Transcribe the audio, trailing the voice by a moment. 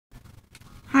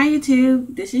Hi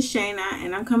YouTube, this is Shayna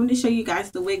and I'm coming to show you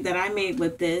guys the wig that I made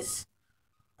with this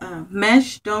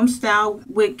mesh dome style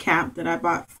wig cap that I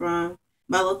bought from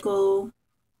my local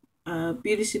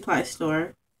beauty supply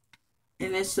store.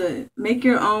 And it's a make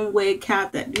your own wig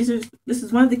cap this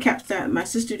is one of the caps that my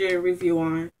sister did a review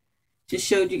on. Just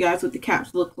showed you guys what the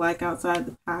caps look like outside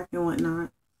the pack and whatnot.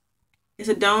 It's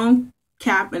a dome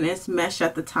cap and it's mesh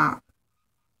at the top.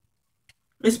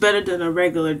 It's better than a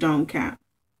regular dome cap.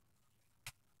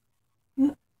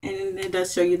 And it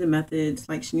does show you the methods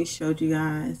like Shanice showed you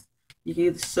guys. You can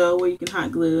either sew or you can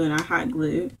hot glue, and I hot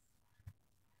glued.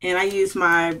 And I use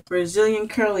my Brazilian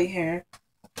curly hair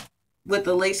with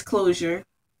the lace closure.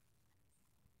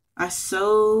 I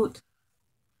sewed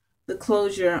the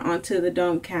closure onto the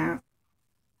dome cap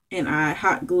and I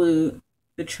hot glued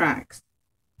the tracks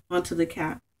onto the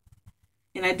cap.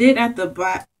 And I did at the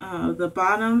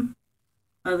bottom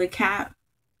of the cap,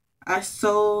 I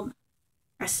sewed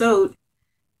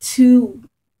two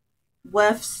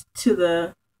wefts to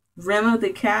the rim of the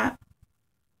cap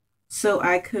so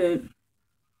I could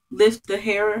lift the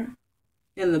hair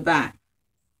in the back.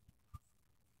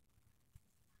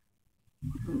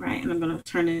 Right, and I'm going to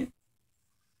turn it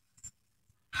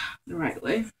the right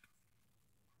way.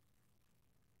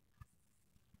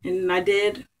 And I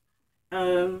did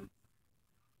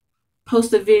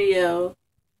post a video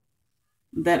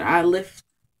that I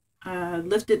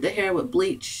lifted the hair with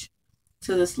bleach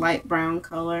to this light brown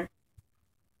color.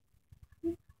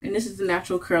 And this is the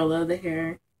natural curl of the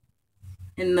hair.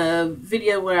 In the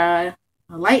video where I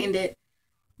lightened it,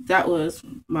 that was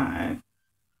my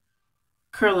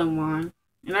curling wand.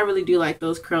 And I really do like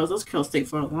those curls. Those curls stay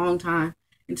for a long time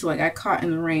until I got caught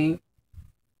in the rain.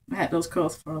 I had those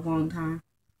curls for a long time.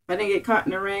 If I didn't get caught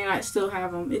in the rain, I'd still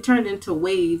have them. It turned into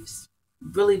waves,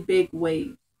 really big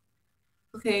waves.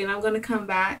 Okay, and I'm going to come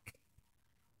back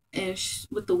and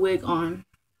with the wig on.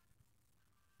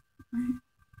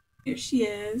 Here she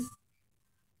is.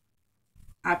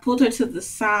 I pulled her to the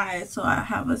side, so I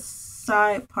have a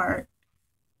side part.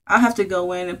 I'll have to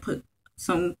go in and put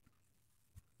some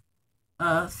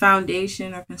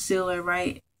foundation or concealer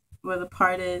right where the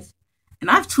part is. And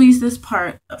I've tweezed this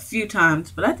part a few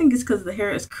times, but I think it's because the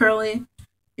hair is curly.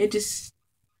 It just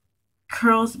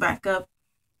curls back up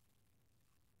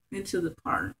into the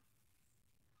part.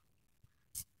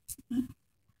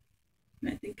 And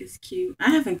I think it's cute.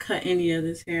 I haven't cut any of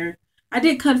this hair. I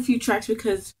did cut a few tracks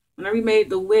because when I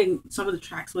remade the wig, some of the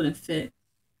tracks wouldn't fit.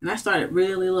 And I started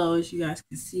really low, as you guys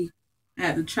can see. I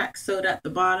had the tracks sewed at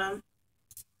the bottom.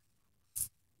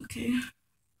 Okay. I'm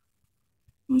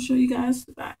going to show you guys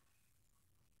the back.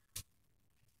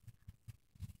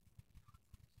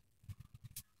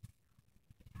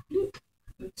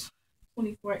 It's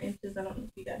 24 inches. I don't know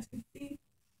if you guys can see.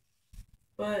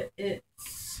 But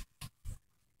it's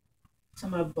to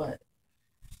my butt.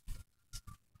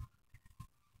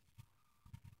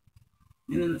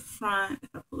 And in the front, if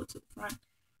I pull it to the front,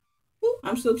 ooh,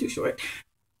 I'm still too short.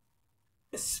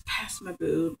 It's past my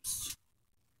boobs.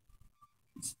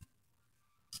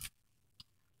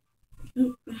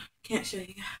 Oop, can't show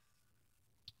you guys.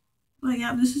 Well,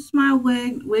 yeah, this is my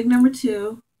wig number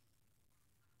 2.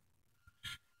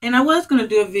 And I was going to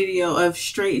do a video of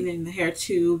straightening the hair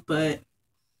too, but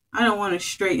I don't want to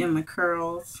straighten my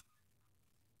curls.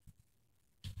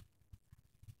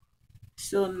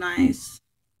 Still nice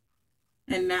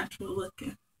and natural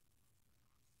looking.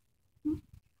 And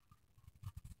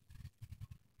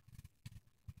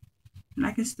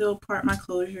I can still part my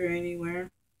closure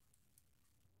anywhere.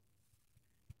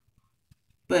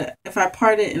 But if I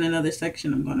part it in another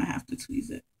section, I'm going to have to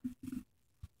tweeze it.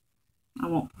 I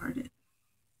won't part it.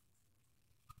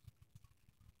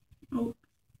 Oh.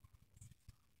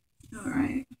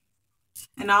 Alright.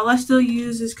 And all I still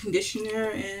use is conditioner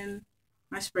and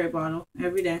my spray bottle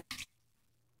every day.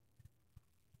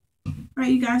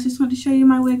 Alright, you guys, just want to show you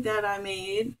my wig that I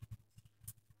made.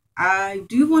 I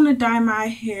do want to dye my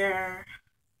hair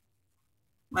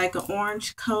like an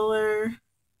orange color,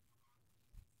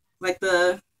 like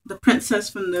the princess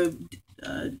from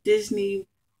the Disney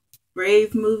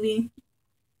Brave movie.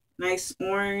 Nice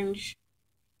orange,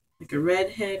 like a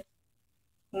redhead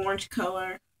orange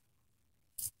color.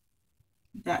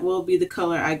 That will be the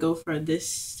color I go for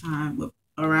this time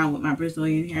around with my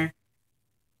Brazilian hair.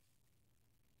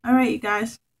 All right, you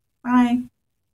guys. Bye.